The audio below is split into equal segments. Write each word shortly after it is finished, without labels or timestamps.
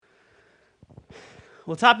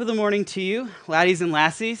Well, top of the morning to you, laddies and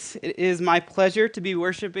lassies. It is my pleasure to be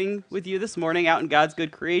worshiping with you this morning out in God's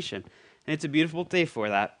good creation, and it's a beautiful day for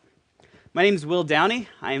that. My name is Will Downey.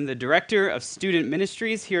 I am the Director of Student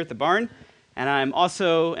Ministries here at the Barn, and I'm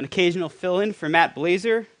also an occasional fill-in for Matt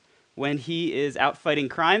Blazer when he is out fighting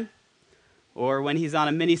crime or when he's on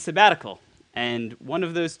a mini sabbatical. And one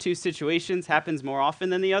of those two situations happens more often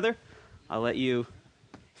than the other. I'll let you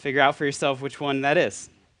figure out for yourself which one that is.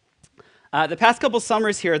 The past couple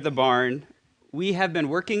summers here at the Barn, we have been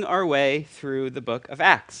working our way through the book of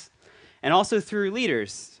Acts, and also through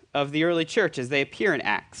leaders of the early church as they appear in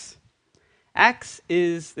Acts. Acts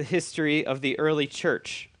is the history of the early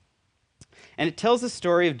church, and it tells the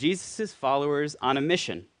story of Jesus' followers on a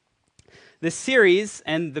mission. This series,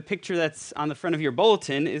 and the picture that's on the front of your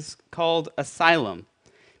bulletin, is called Asylum,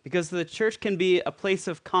 because the church can be a place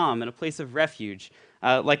of calm and a place of refuge,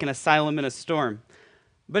 like an asylum in a storm.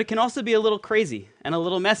 But it can also be a little crazy and a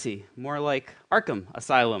little messy, more like Arkham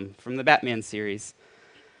Asylum from the Batman series.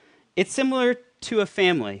 It's similar to a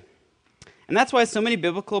family, and that's why so many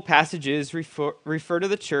biblical passages refer to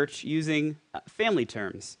the church using family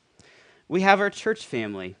terms. We have our church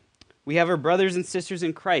family. We have our brothers and sisters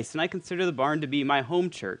in Christ, and I consider the Barn to be my home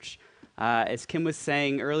church. As Kim was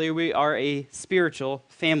saying earlier, we are a spiritual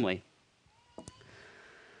family.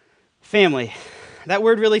 Family. That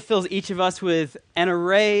word really fills each of us with an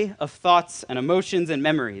array of thoughts and emotions and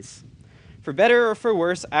memories. For better or for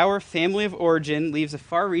worse, our family of origin leaves a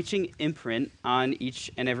far-reaching imprint on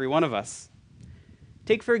each and every one of us.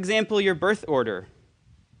 Take, for example, your birth order.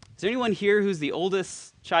 Is there anyone here who's the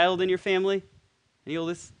oldest child in your family? Any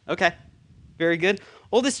oldest? Okay, very good.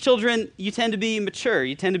 Oldest children, you tend to be mature.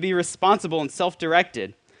 You tend to be responsible and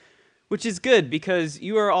self-directed, which is good because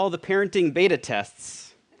you are all the parenting beta tests.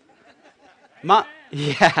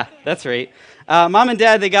 Yeah, that's right. Mom and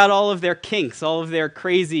Dad, they got all of their kinks, all of their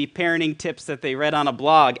crazy parenting tips that they read on a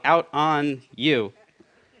blog out on you.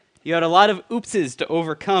 You had a lot of oopses to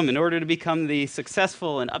overcome in order to become the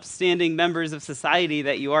successful and upstanding members of society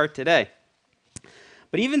that you are today.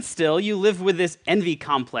 But even still, you live with this envy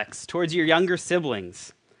complex towards your younger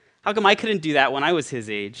siblings. How come I couldn't do that when I was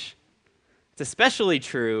his age? It's especially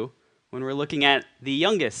true when we're looking at the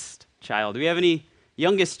youngest child. Do we have any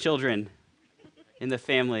youngest children in the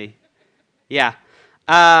family? Yeah.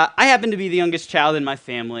 I happen to be the youngest child in my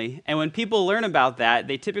family, and when people learn about that,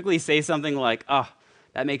 they typically say something like, "Oh,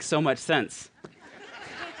 that makes so much sense."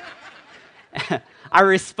 I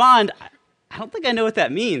respond, "I don't think I know what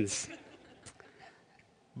that means."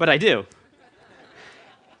 But I do.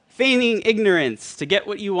 Feigning ignorance to get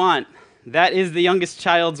what you want, that is the youngest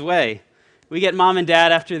child's way. We get mom and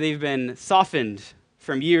dad after they've been softened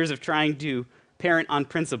from years of trying to parent on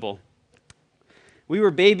principle. We were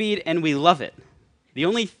babied and we love it. The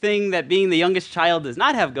only thing that being the youngest child does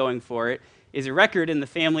not have going for it is a record in the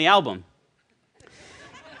family album.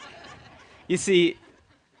 You see,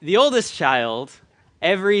 the oldest child,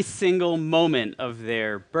 every single moment of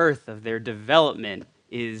their birth, of their development,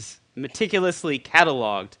 is meticulously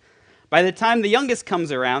cataloged. By the time the youngest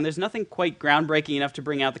comes around, there's nothing quite groundbreaking enough to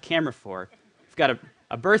bring out the camera for. We've got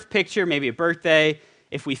a birth picture, maybe a birthday.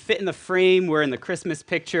 If we fit in the frame, we're in the Christmas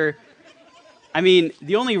picture. I mean,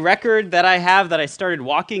 the only record that I have that I started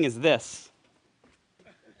walking is this,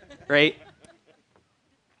 right?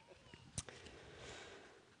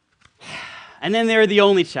 And then there are the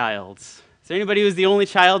only childs. Is there anybody who's the only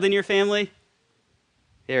child in your family?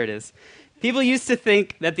 There it is. People used to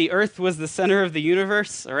think that the earth was the center of the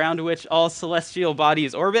universe around which all celestial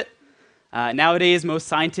bodies orbit. Nowadays, most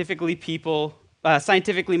scientifically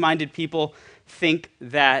minded people think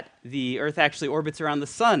that the earth actually orbits around the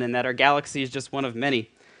sun and that our galaxy is just one of many.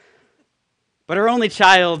 But our only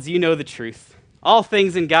childs, you know the truth. All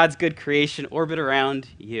things in God's good creation orbit around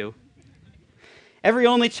you. Every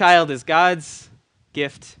only child is God's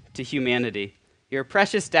gift to humanity. You're a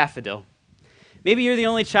precious daffodil. Maybe you're the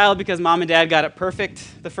only child because mom and dad got it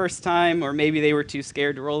perfect the first time, or maybe they were too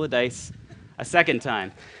scared to roll the dice a second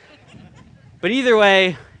time. But either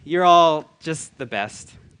way, you're all just the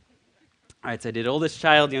best. All right, so I did oldest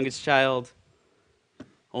child, youngest child,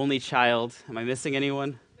 only child. Am I missing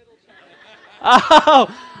anyone? Middle child.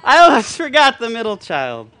 Oh, I almost forgot the middle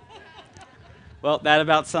child. Well, that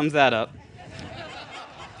about sums that up.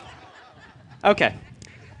 Okay,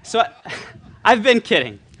 so I've been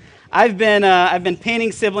kidding. I've been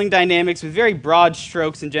painting sibling dynamics with very broad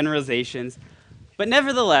strokes and generalizations, but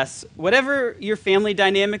nevertheless, whatever your family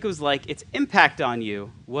dynamic was like, its impact on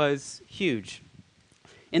you was huge.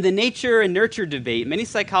 In the nature and nurture debate, many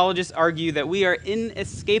psychologists argue that we are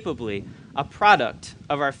inescapably a product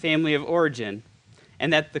of our family of origin,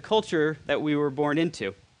 and that the culture that we were born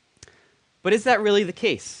into. But is that really the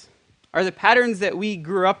case? Are the patterns that we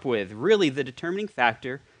grew up with really the determining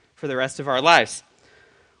factor for the rest of our lives?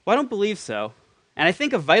 Well, I don't believe so. And I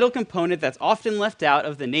think a vital component that's often left out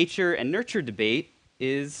of the nature and nurture debate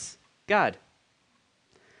is God.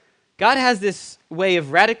 God has this way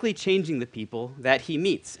of radically changing the people that he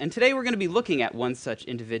meets. And today we're going to be looking at one such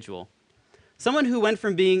individual. Someone who went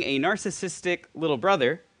from being a narcissistic little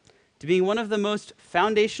brother to being one of the most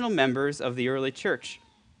foundational members of the early church.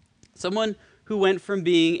 Someone who went from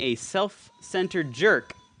being a self-centered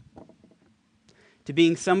jerk to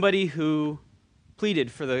being somebody who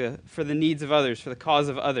pleaded for the needs of others, for the cause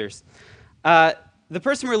of others. The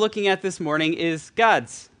person we're looking at this morning is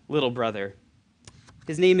God's little brother.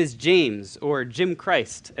 His name is James, or Jim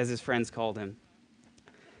Christ, as his friends called him.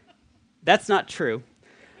 That's not true.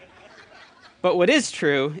 But what is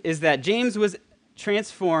true is that James was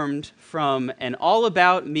transformed from an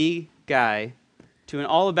all-about-me guy to an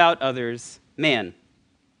all-about-others man.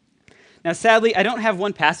 Now, sadly, I don't have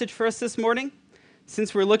one passage for us this morning.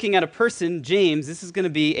 Since we're looking at a person, James, this is going to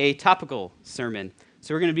be a topical sermon.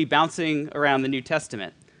 So we're going to be bouncing around the New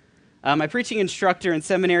Testament. My preaching instructor in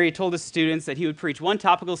seminary told his students that he would preach one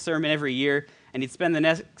topical sermon every year, and he'd spend the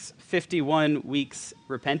next 51 weeks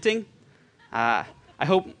repenting. I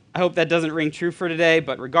hope that doesn't ring true for today,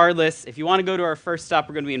 but regardless, if you want to go to our first stop,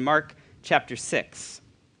 we're going to be in Mark chapter 6.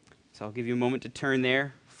 So I'll give you a moment to turn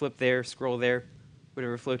there, flip there, scroll there,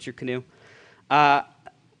 whatever floats your canoe.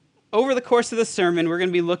 Over the course of the sermon, we're going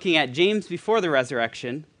to be looking at James before the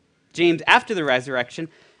resurrection, James after the resurrection,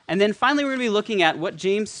 and then finally we're going to be looking at what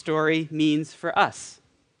James' story means for us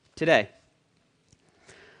today.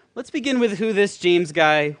 Let's begin with who this James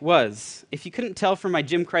guy was. If you couldn't tell from my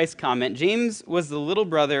Jim Christ comment, James was the little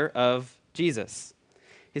brother of Jesus.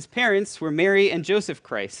 His parents were Mary and Joseph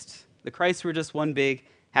Christ. The Christs were just one big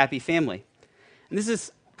happy family. And this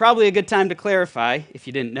is probably a good time to clarify, if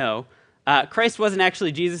you didn't know. Christ wasn't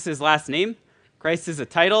actually Jesus' last name. Christ is a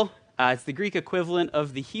title. It's the Greek equivalent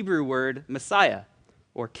of the Hebrew word Messiah,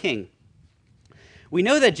 or king. We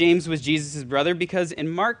know that James was Jesus' brother because in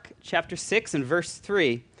Mark chapter 6 and verse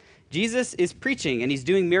 3, Jesus is preaching and he's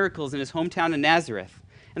doing miracles in his hometown of Nazareth.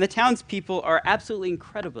 And the townspeople are absolutely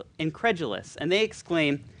incredulous, and they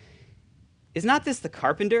exclaim, "Is not this the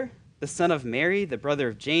carpenter, the son of Mary, the brother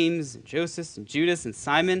of James, and Joseph, and Judas, and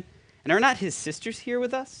Simon? And are not his sisters here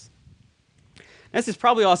with us?" This is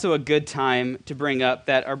probably also a good time to bring up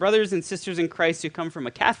that our brothers and sisters in Christ who come from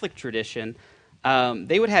a Catholic tradition,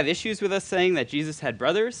 they would have issues with us saying that Jesus had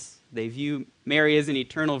brothers. They view Mary as an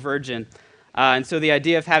eternal virgin. And so the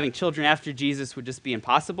idea of having children after Jesus would just be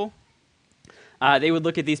impossible. They would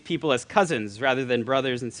look at these people as cousins rather than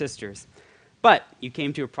brothers and sisters. But you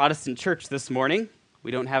came to a Protestant church this morning.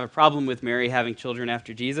 We don't have a problem with Mary having children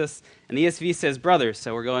after Jesus. And the ESV says brothers,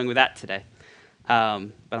 so we're going with that today.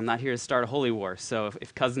 But I'm not here to start a holy war. So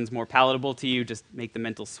if cousin's more palatable to you, just make the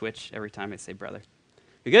mental switch every time I say brother.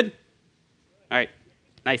 You good? All right,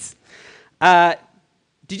 nice.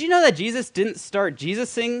 Did you know that Jesus didn't start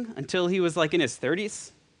Jesusing until he was like in his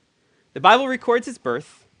 30s? The Bible records his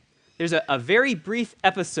birth. There's a very brief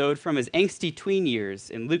episode from his angsty tween years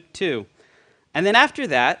in Luke 2. And then after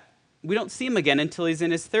that, we don't see him again until he's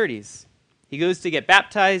in his 30s. He goes to get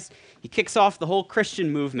baptized. He kicks off the whole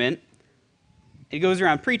Christian movement. He goes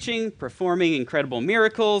around preaching, performing incredible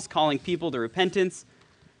miracles, calling people to repentance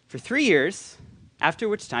for 3 years, after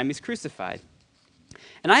which time he's crucified.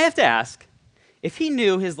 And I have to ask, if he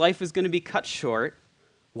knew his life was going to be cut short,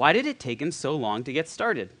 why did it take him so long to get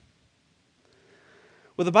started?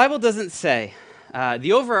 Well, the Bible doesn't say.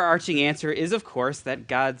 The overarching answer is, of course, that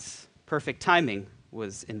God's perfect timing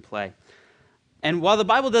was in play. And while the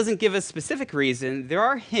Bible doesn't give a specific reason, there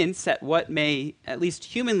are hints at what may, at least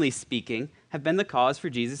humanly speaking, have been the cause for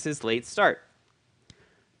Jesus' late start.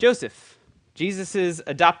 Joseph, Jesus'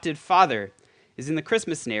 adopted father, is in the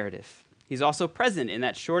Christmas narrative. He's also present in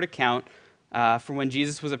that short account from when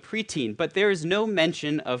Jesus was a preteen, but there is no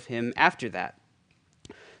mention of him after that.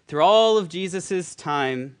 Through all of Jesus'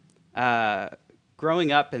 time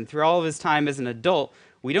growing up and through all of his time as an adult,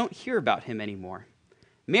 we don't hear about him anymore.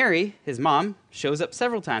 Mary, his mom, shows up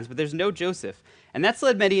several times, but there's no Joseph. And that's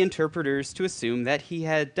led many interpreters to assume that he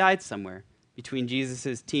had died somewhere between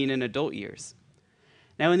Jesus' teen and adult years.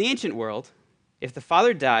 Now, in the ancient world, if the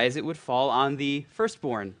father dies, it would fall on the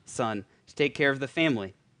firstborn son to take care of the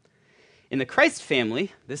family. In the Christ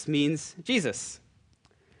family, this means Jesus.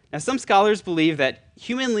 Now, some scholars believe that,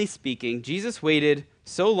 humanly speaking, Jesus waited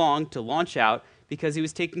so long to launch out because he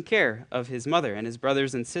was taking care of his mother and his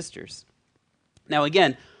brothers and sisters. Now,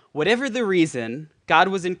 again, Whatever the reason, God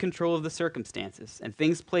was in control of the circumstances, and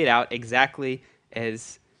things played out exactly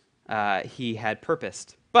as he had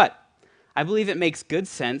purposed. But I believe it makes good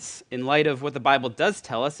sense in light of what the Bible does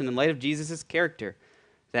tell us and in light of Jesus' character,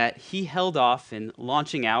 that he held off in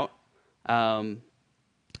launching out to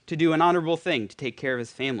do an honorable thing, to take care of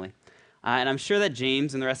his family. And I'm sure that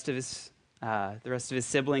James and the rest of his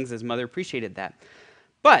siblings, his mother, appreciated that.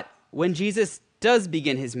 But when Jesus does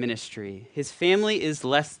begin his ministry, his family is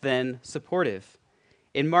less than supportive.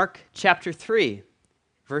 In Mark chapter 3,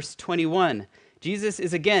 verse 21, Jesus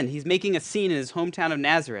is he's making a scene in his hometown of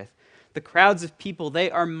Nazareth. The crowds of people, they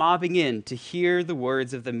are mobbing in to hear the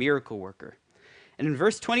words of the miracle worker. And in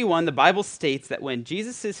verse 21, the Bible states that when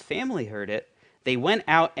Jesus' family heard it, they went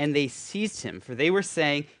out and they seized him, for they were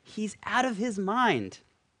saying, he's out of his mind.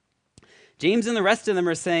 James and the rest of them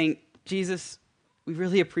are saying, Jesus, we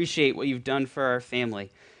really appreciate what you've done for our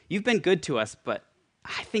family. You've been good to us, but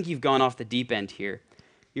I think you've gone off the deep end here.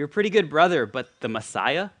 You're a pretty good brother, but the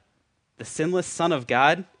Messiah, the sinless Son of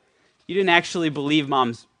God, you didn't actually believe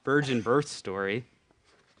Mom's virgin birth story.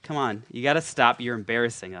 Come on, you got to stop. You're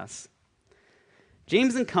embarrassing us.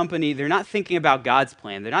 James and company, they're not thinking about God's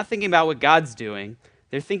plan. They're not thinking about what God's doing.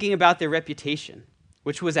 They're thinking about their reputation,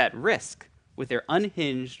 which was at risk with their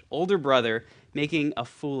unhinged older brother making a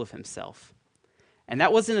fool of himself. And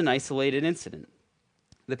that wasn't an isolated incident.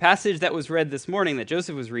 The passage that was read this morning that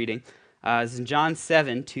Joseph was reading is in John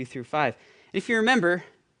 7, 2 through 5. And if you remember,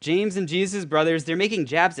 James and Jesus' brothers, they're making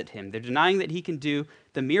jabs at him. They're denying that he can do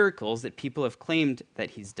the miracles that people have claimed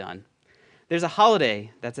that he's done. There's a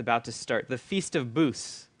holiday that's about to start, the Feast of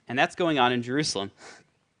Booths, and that's going on in Jerusalem.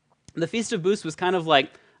 The Feast of Booths was kind of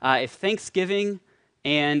like if Thanksgiving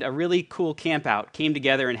and a really cool campout came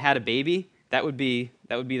together and had a baby, that would be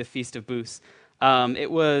the Feast of Booths.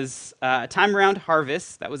 It was a time around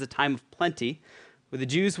harvest. That was a time of plenty, where the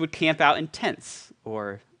Jews would camp out in tents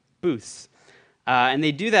or booths. And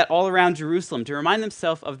they do that all around Jerusalem to remind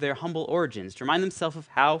themselves of their humble origins, to remind themselves of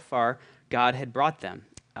how far God had brought them.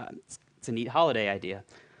 It's a neat holiday idea.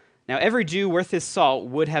 Now, every Jew worth his salt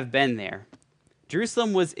would have been there.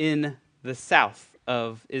 Jerusalem was in the south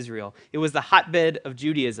of Israel. It was the hotbed of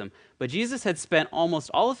Judaism. But Jesus had spent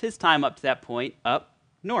almost all of his time up to that point up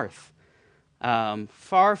north,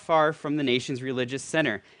 far, far from the nation's religious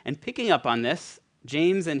center. And picking up on this,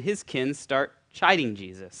 James and his kin start chiding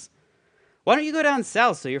Jesus. Why don't you go down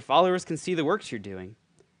south so your followers can see the works you're doing?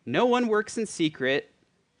 No one works in secret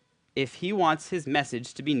if he wants his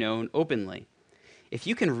message to be known openly. If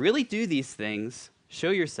you can really do these things,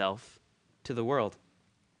 show yourself to the world.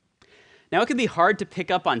 Now, it can be hard to pick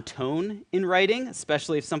up on tone in writing,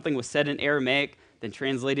 especially if something was said in Aramaic, then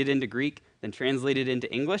translated into Greek, then translated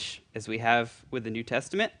into English, as we have with the New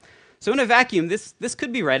Testament. So in a vacuum, this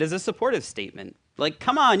could be read as a supportive statement. Like,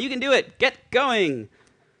 come on, you can do it, get going.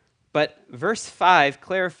 But verse 5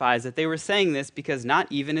 clarifies that they were saying this because not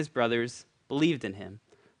even his brothers believed in him.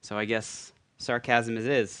 So I guess sarcasm it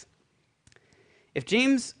is. If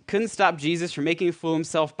James couldn't stop Jesus from making a fool of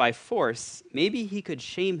himself by force, maybe he could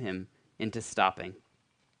shame him into stopping.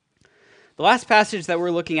 The last passage that we're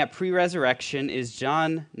looking at pre-resurrection is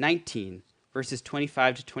John 19, verses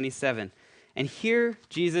 25 to 27. And here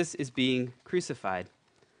Jesus is being crucified.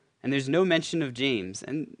 And there's no mention of James,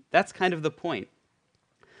 and that's kind of the point.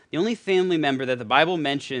 The only family member that the Bible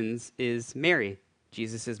mentions is Mary,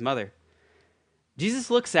 Jesus' mother.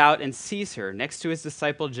 Jesus looks out and sees her next to his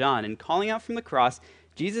disciple John, and calling out from the cross,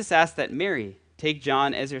 Jesus asks that Mary take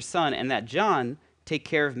John as her son, and that John take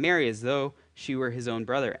care of Mary as though she were his own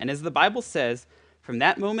brother. And as the Bible says, from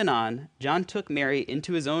that moment on, John took Mary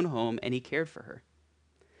into his own home, and he cared for her.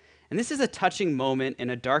 And this is a touching moment in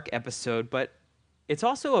a dark episode, but it's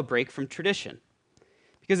also a break from tradition.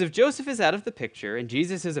 Because if Joseph is out of the picture and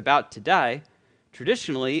Jesus is about to die,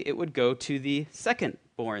 traditionally it would go to the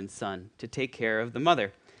second-born son to take care of the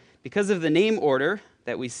mother. Because of the name order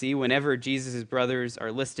that we see whenever Jesus' brothers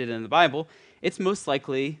are listed in the Bible, it's most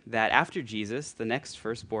likely that after Jesus, the next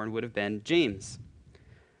firstborn would have been James.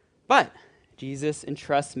 But Jesus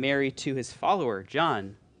entrusts Mary to his follower,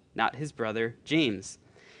 John, not his brother, James.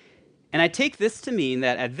 And I take this to mean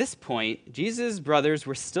that at this point, Jesus' brothers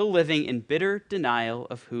were still living in bitter denial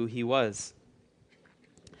of who he was.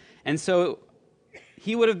 And so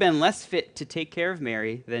he would have been less fit to take care of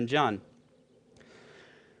Mary than John.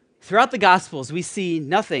 Throughout the Gospels, we see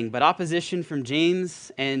nothing but opposition from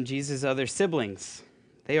James and Jesus' other siblings.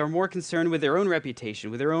 They are more concerned with their own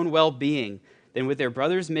reputation, with their own well-being, than with their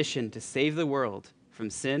brother's mission to save the world from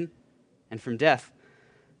sin and from death.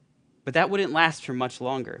 But that wouldn't last for much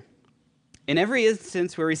longer. In every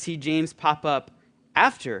instance where we see James pop up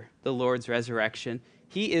after the Lord's resurrection,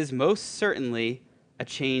 he is most certainly a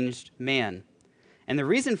changed man. And the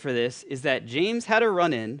reason for this is that James had a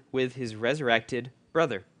run-in with his resurrected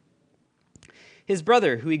brother. His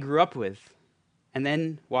brother, who he grew up with and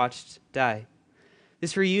then watched die.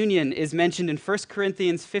 This reunion is mentioned in 1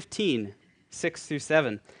 Corinthians 15, 6 through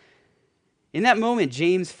 7. In that moment,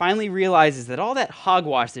 James finally realizes that all that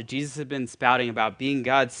hogwash that Jesus had been spouting about being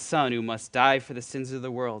God's son who must die for the sins of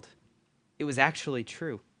the world, it was actually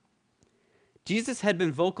true. Jesus had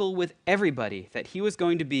been vocal with everybody that he was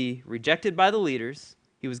going to be rejected by the leaders,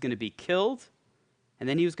 he was going to be killed, and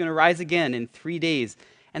then he was going to rise again in 3 days.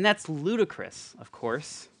 And that's ludicrous, of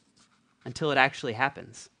course, until it actually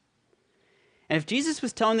happens. And if Jesus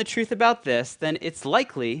was telling the truth about this, then it's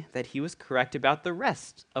likely that he was correct about the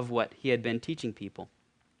rest of what he had been teaching people.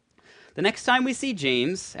 The next time we see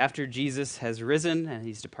James, after Jesus has risen and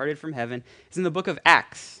he's departed from heaven, is in the book of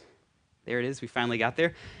Acts. There it is, we finally got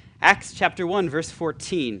there. Acts chapter 1, verse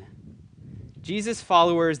 14. Jesus'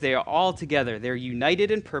 followers, they are all together. They're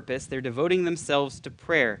united in purpose. They're devoting themselves to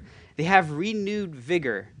prayer. They have renewed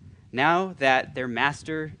vigor now that their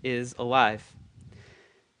master is alive.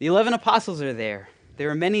 The 11 apostles are there. There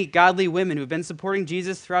are many godly women who have been supporting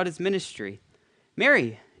Jesus throughout his ministry.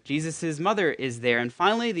 Mary, Jesus' mother, is there. And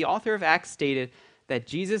finally, the author of Acts stated that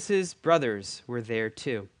Jesus' brothers were there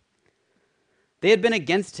too. They had been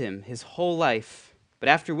against him his whole life. But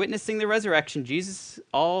after witnessing the resurrection, Jesus'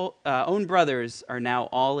 own brothers are now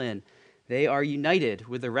all in. They are united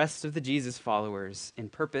with the rest of the Jesus followers in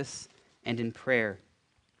purpose and in prayer.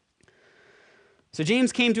 So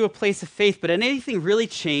James came to a place of faith, but anything really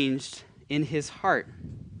changed in his heart?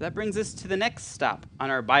 That brings us to the next stop on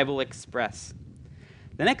our Bible Express.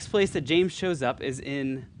 The next place that James shows up is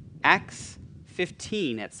in Acts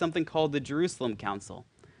 15 at something called the Jerusalem Council.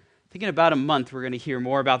 I think in about a month we're going to hear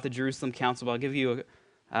more about the Jerusalem Council, but I'll give you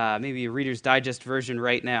maybe a Reader's Digest version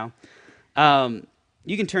right now.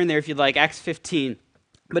 You can turn there if you'd like, Acts 15.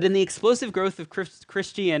 But in the explosive growth of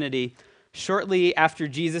Christianity, shortly after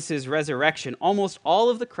Jesus' resurrection, almost all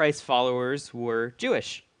of the Christ followers were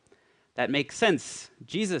Jewish. That makes sense.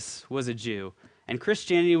 Jesus was a Jew, and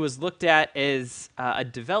Christianity was looked at as a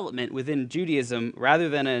development within Judaism rather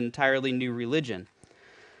than an entirely new religion.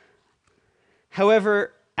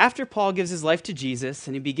 However, after Paul gives his life to Jesus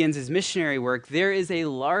and he begins his missionary work, there is a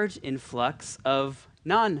large influx of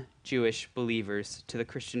non-Jewish believers to the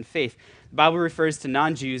Christian faith. The Bible refers to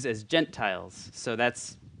non-Jews as Gentiles, so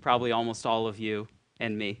that's probably almost all of you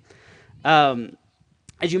and me.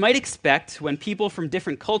 As you might expect, when people from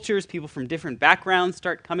different cultures, people from different backgrounds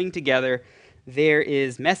start coming together, there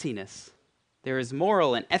is messiness. There is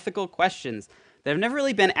moral and ethical questions that have never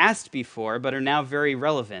really been asked before, but are now very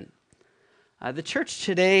relevant. The church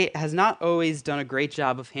today has not always done a great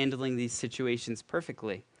job of handling these situations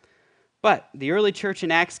perfectly. But the early church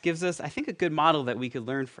in Acts gives us, I think, a good model that we could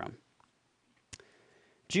learn from.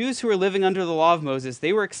 Jews who were living under the law of Moses,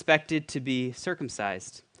 they were expected to be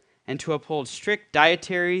circumcised and to uphold strict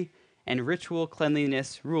dietary and ritual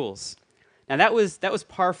cleanliness rules. Now that was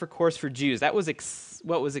par for course for Jews. That was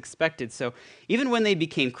what was expected. So even when they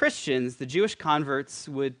became Christians, the Jewish converts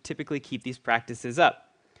would typically keep these practices up.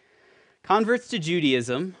 Converts to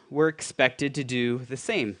Judaism were expected to do the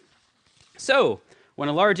same. So when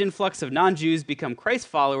a large influx of non-Jews become Christ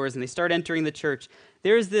followers and they start entering the church,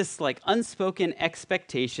 there's this unspoken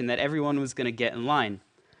expectation that everyone was going to get in line.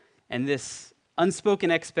 And this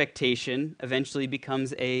unspoken expectation eventually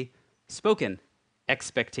becomes a spoken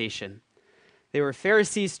expectation. They were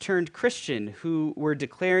Pharisees turned Christian who were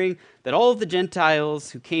declaring that all of the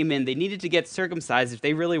Gentiles who came in, they needed to get circumcised if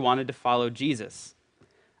they really wanted to follow Jesus.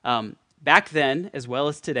 Back then, as well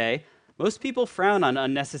as today, most people frown on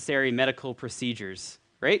unnecessary medical procedures,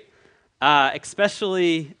 right?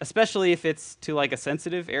 Especially if it's to a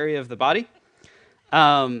sensitive area of the body.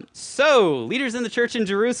 So leaders in the church in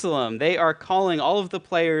Jerusalem, they are calling all of the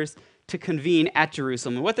players to convene at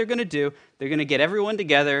Jerusalem. And what they're going to do, they're going to get everyone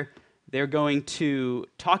together. They're going to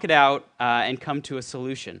talk it out and come to a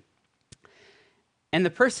solution. And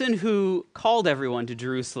the person who called everyone to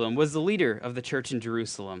Jerusalem was the leader of the church in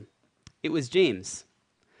Jerusalem. It was James.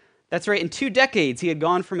 That's right, in 2 decades, he had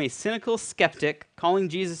gone from a cynical skeptic calling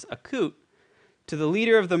Jesus a coot to the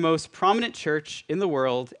leader of the most prominent church in the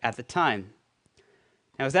world at the time.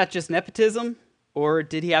 Now, is that just nepotism, or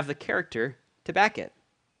did he have the character to back it?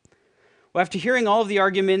 Well, after hearing all of the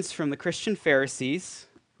arguments from the Christian Pharisees,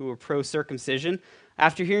 who were pro-circumcision,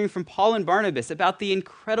 after hearing from Paul and Barnabas about the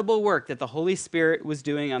incredible work that the Holy Spirit was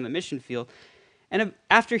doing on the mission field, and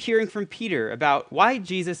after hearing from Peter about why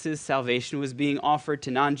Jesus' salvation was being offered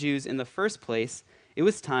to non-Jews in the first place, it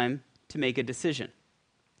was time to make a decision.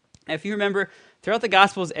 Now, if you remember Throughout the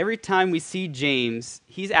Gospels, every time we see James,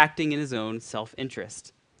 he's acting in his own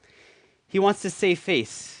self-interest. He wants to save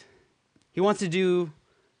face. He wants to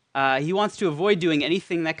avoid doing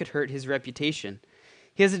anything that could hurt his reputation.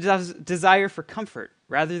 He has a desire for comfort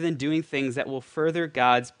rather than doing things that will further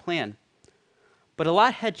God's plan. But a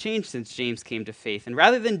lot had changed since James came to faith, and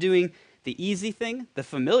rather than doing the easy thing, the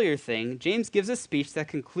familiar thing, James gives a speech that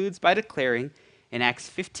concludes by declaring in Acts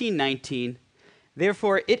 15:19,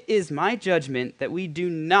 "Therefore it is my judgment that we do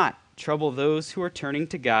not trouble those who are turning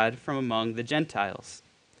to God from among the Gentiles."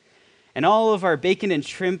 And all of our bacon and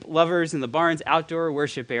shrimp lovers in the barn's outdoor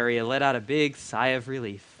worship area let out a big sigh of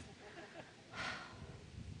relief.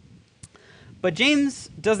 But James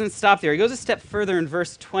doesn't stop there. He goes a step further in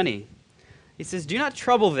verse 20. He says, "Do not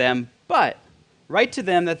trouble them, but write to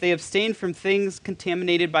them that they abstain from things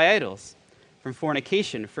contaminated by idols, from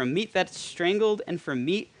fornication, from meat that's strangled, and from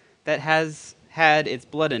meat that has had its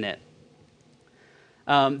blood in it."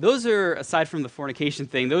 Those are, aside from the fornication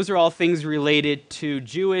thing, those are all things related to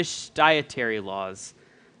Jewish dietary laws.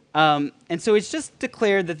 And so it's just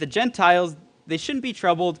declared that the Gentiles, they shouldn't be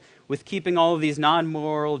troubled with keeping all of these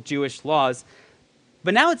non-moral Jewish laws.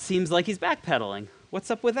 But now it seems like he's backpedaling.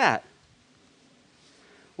 What's up with that?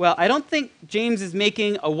 Well, I don't think James is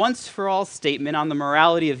making a once-for-all statement on the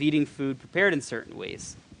morality of eating food prepared in certain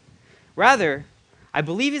ways. Rather, I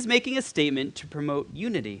believe he's making a statement to promote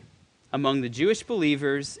unity among the Jewish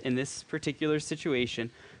believers in this particular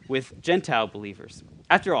situation with Gentile believers.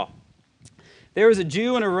 After all, there was a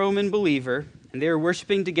Jew and a Roman believer, and they were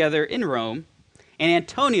worshiping together in Rome, and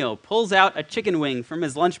Antonio pulls out a chicken wing from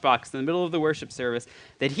his lunchbox in the middle of the worship service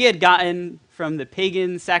that he had gotten from the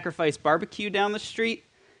pagan sacrifice barbecue down the street.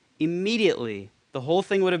 Immediately, the whole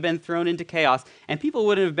thing would have been thrown into chaos, and people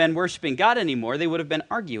wouldn't have been worshiping God anymore. They would have been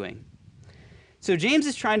arguing. So James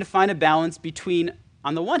is trying to find a balance between,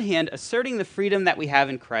 on the one hand, asserting the freedom that we have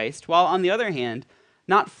in Christ, while on the other hand,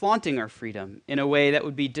 not flaunting our freedom in a way that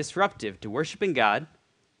would be disruptive to worshiping God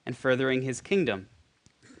and furthering his kingdom.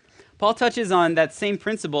 Paul touches on that same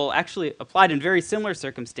principle, actually applied in very similar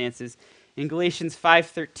circumstances, in Galatians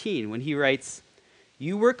 5:13, when he writes,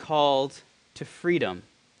 "You were called to freedom,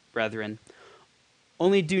 brethren.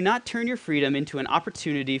 Only do not turn your freedom into an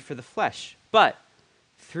opportunity for the flesh, but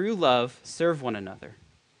through love serve one another,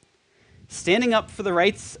 standing up for the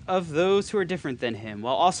rights of those who are different than him,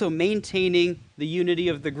 while also maintaining the unity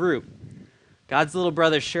of the group." God's little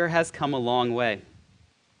brother sure has come a long way.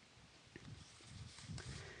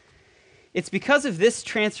 It's because of this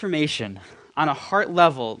transformation on a heart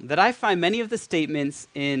level that I find many of the statements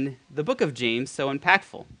in the book of James so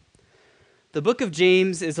impactful. The book of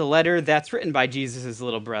James is a letter that's written by Jesus'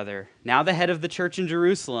 little brother, now the head of the church in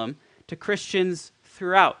Jerusalem, to Christians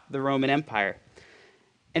throughout the Roman Empire.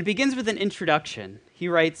 And begins with an introduction. He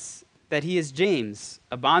writes that he is James,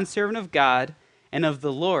 a bondservant of God and of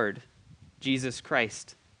the Lord, Jesus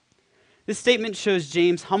Christ. This statement shows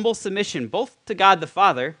James' humble submission both to God the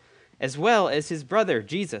Father as well as his brother,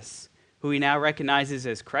 Jesus, who he now recognizes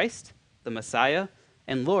as Christ, the Messiah,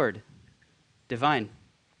 and Lord, divine.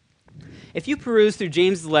 If you peruse through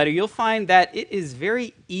James' letter, you'll find that it is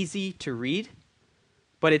very easy to read,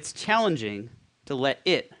 but it's challenging to let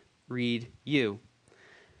it read you.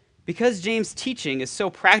 Because James' teaching is so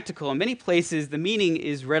practical, in many places the meaning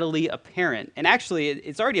is readily apparent, and actually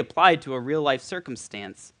it's already applied to a real-life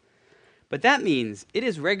circumstance. But that means it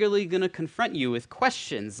is regularly going to confront you with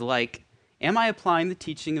questions like, am I applying the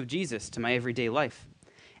teaching of Jesus to my everyday life?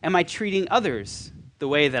 Am I treating others the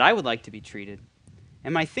way that I would like to be treated?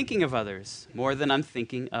 Am I thinking of others more than I'm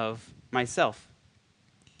thinking of myself?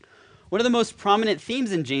 One of the most prominent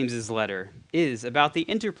themes in James's letter is about the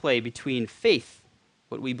interplay between faith,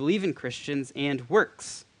 what we believe in Christians, and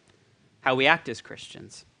works, how we act as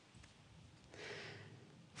Christians.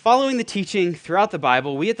 Following the teaching throughout the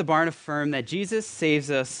Bible, we at the Barn affirm that Jesus saves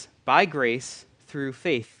us by grace through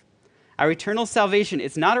faith. Our eternal salvation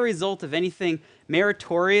is not a result of anything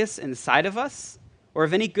meritorious inside of us or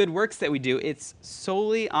of any good works that we do. It's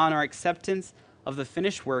solely on our acceptance of the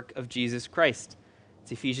finished work of Jesus Christ.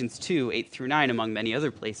 It's Ephesians 2:8-9, among many other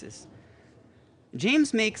places.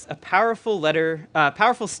 James makes a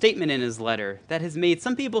powerful statement in his letter that has made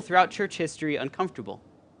some people throughout church history uncomfortable.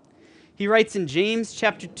 He writes in James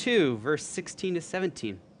chapter 2, verse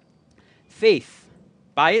 16-17, "Faith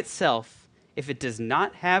by itself, if it does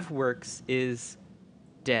not have works, is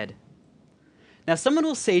dead." Now someone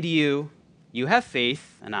will say to you, you have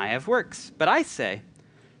faith and I have works. But I say,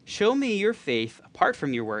 show me your faith apart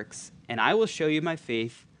from your works, and I will show you my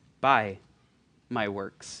faith by my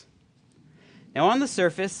works. Now on the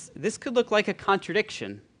surface, this could look like a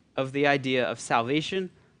contradiction of the idea of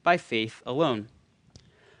salvation by faith alone.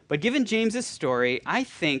 But given James's story, I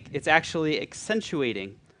think it's actually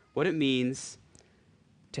accentuating what it means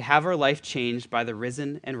to have our life changed by the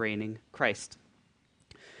risen and reigning Christ.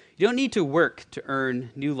 You don't need to work to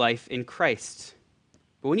earn new life in Christ.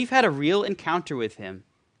 But when you've had a real encounter with him,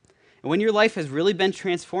 and when your life has really been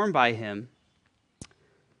transformed by him,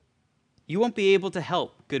 you won't be able to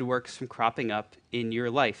help good works from cropping up in your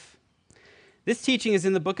life. This teaching is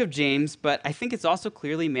in the book of James, but I think it's also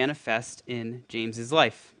clearly manifest in James's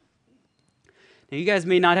life. Now, you guys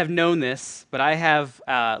may not have known this, but I have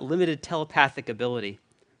limited telepathic ability.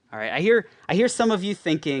 All right, I hear some of you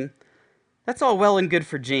thinking, that's all well and good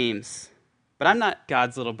for James, but I'm not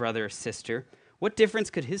God's little brother or sister. What difference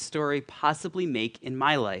could his story possibly make in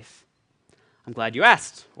my life? I'm glad you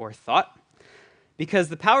asked, or thought, because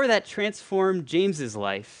the power that transformed James's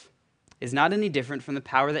life is not any different from the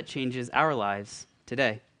power that changes our lives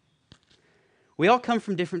today. We all come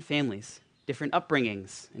from different families, different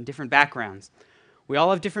upbringings, and different backgrounds. We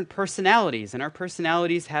all have different personalities, and our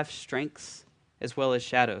personalities have strengths as well as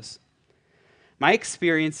shadows. My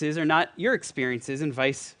experiences are not your experiences and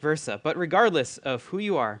vice versa, but regardless of who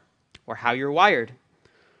you are, or how you're wired,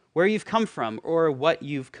 where you've come from, or what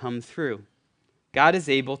you've come through, God is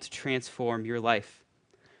able to transform your life.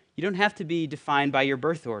 You don't have to be defined by your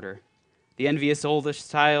birth order, the envious oldest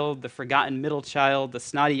child, the forgotten middle child, the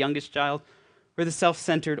snotty youngest child, or the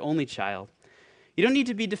self-centered only child. You don't need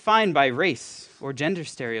to be defined by race or gender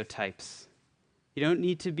stereotypes. You don't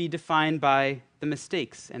need to be defined by the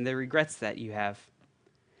mistakes and the regrets that you have.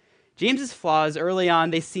 James's flaws early on,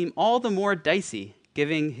 they seem all the more dicey,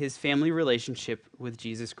 given his family relationship with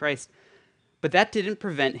Jesus Christ. But that didn't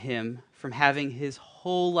prevent him from having his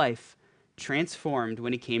whole life transformed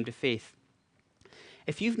when he came to faith.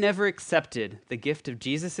 If you've never accepted the gift of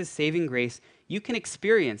Jesus' saving grace, you can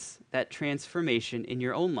experience that transformation in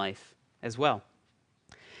your own life as well.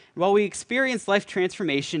 While we experience life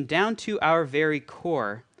transformation down to our very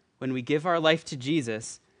core when we give our life to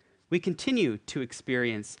Jesus, we continue to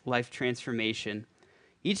experience life transformation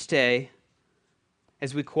each day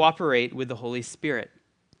as we cooperate with the Holy Spirit.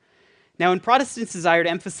 Now, when Protestants desire to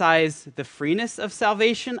emphasize the freeness of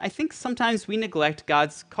salvation, I think sometimes we neglect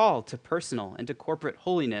God's call to personal and to corporate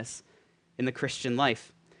holiness in the Christian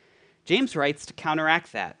life. James writes to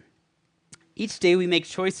counteract that. Each day we make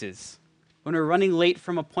choices. When we're running late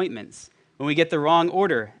from appointments, when we get the wrong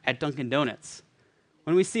order at Dunkin' Donuts,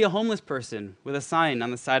 when we see a homeless person with a sign on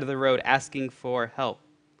the side of the road asking for help.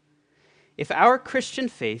 If our Christian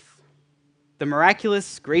faith, the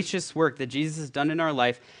miraculous, gracious work that Jesus has done in our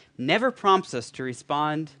life, never prompts us to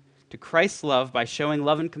respond to Christ's love by showing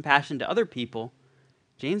love and compassion to other people,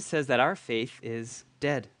 James says that our faith is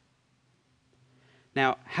dead.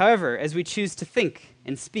 Now, however, as we choose to think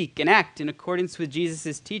and speak and act in accordance with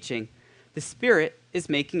Jesus' teaching, the Spirit is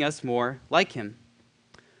making us more like him.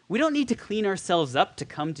 We don't need to clean ourselves up to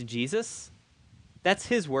come to Jesus. That's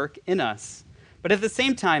his work in us. But at the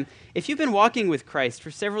same time, if you've been walking with Christ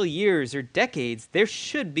for several years or decades, there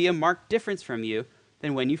should be a marked difference from you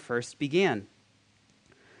than when you first began.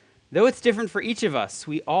 Though it's different for each of us,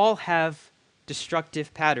 we all have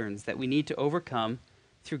destructive patterns that we need to overcome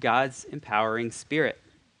through God's empowering Spirit.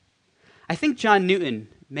 I think John Newton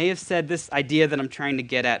may have said this idea that I'm trying to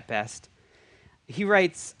get at best. He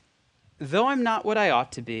writes, "Though I'm not what I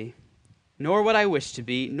ought to be, nor what I wish to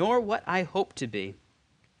be, nor what I hope to be,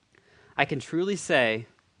 I can truly say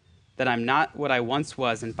that I'm not what I once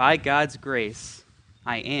was, and by God's grace,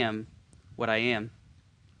 I am what I am."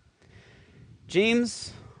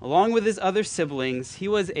 James, along with his other siblings, he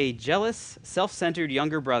was a jealous, self-centered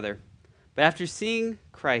younger brother. But after seeing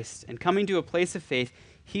Christ and coming to a place of faith,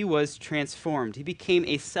 he was transformed. He became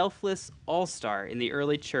a selfless all-star in the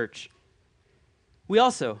early church. We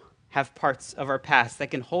also have parts of our past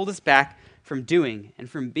that can hold us back from doing and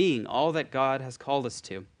from being all that God has called us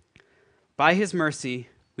to. By his mercy,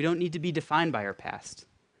 we don't need to be defined by our past.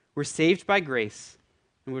 We're saved by grace,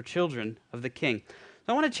 and we're children of the King.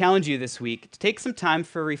 So I want to challenge you this week to take some time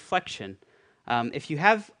for reflection. If you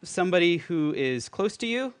have somebody who is close to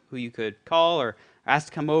you, who you could call or ask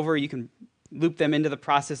to come over, you can loop them into the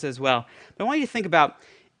process as well. But I want you to think about,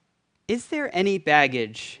 is there any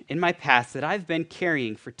baggage in my past that I've been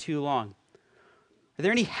carrying for too long? Are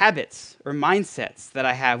there any habits or mindsets that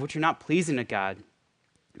I have which are not pleasing to God?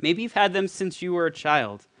 Maybe you've had them since you were a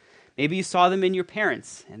child. Maybe you saw them in your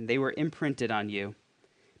parents and they were imprinted on you.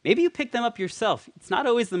 Maybe you picked them up yourself. It's not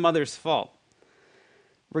always the mother's fault.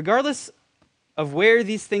 Regardless of where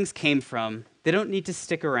these things came from, they don't need to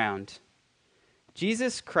stick around.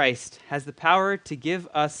 Jesus Christ has the power to give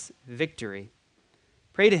us victory.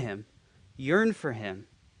 Pray to him. Yearn for him.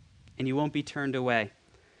 and you won't be turned away.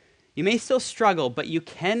 You may still struggle, but you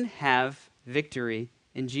can have victory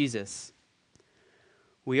in Jesus.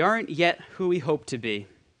 We aren't yet who we hope to be,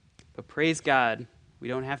 but praise God, we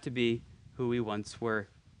don't have to be who we once were.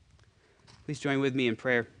 Please join with me in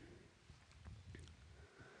prayer.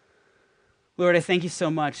 Lord, I thank you so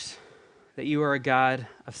much that you are a God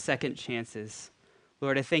of second chances.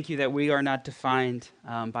 Lord, I thank you that we are not defined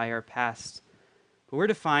by our past, but we're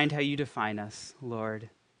defined how you define us, Lord.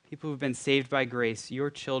 People who've been saved by grace, your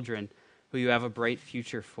children who you have a bright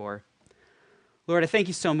future for. Lord, I thank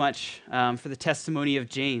you so much for the testimony of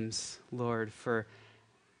James, Lord, for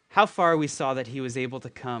how far we saw that he was able to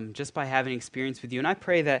come just by having experience with you. And I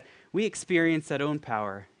pray that we experience that own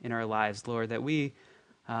power in our lives, Lord, that we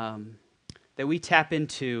tap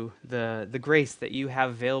into the grace that you have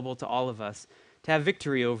available to all of us to have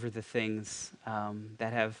victory over the things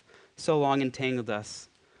that have so long entangled us.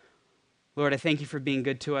 Lord, I thank you for being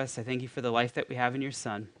good to us. I thank you for the life that we have in your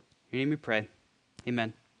Son. In your name we pray.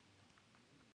 Amen.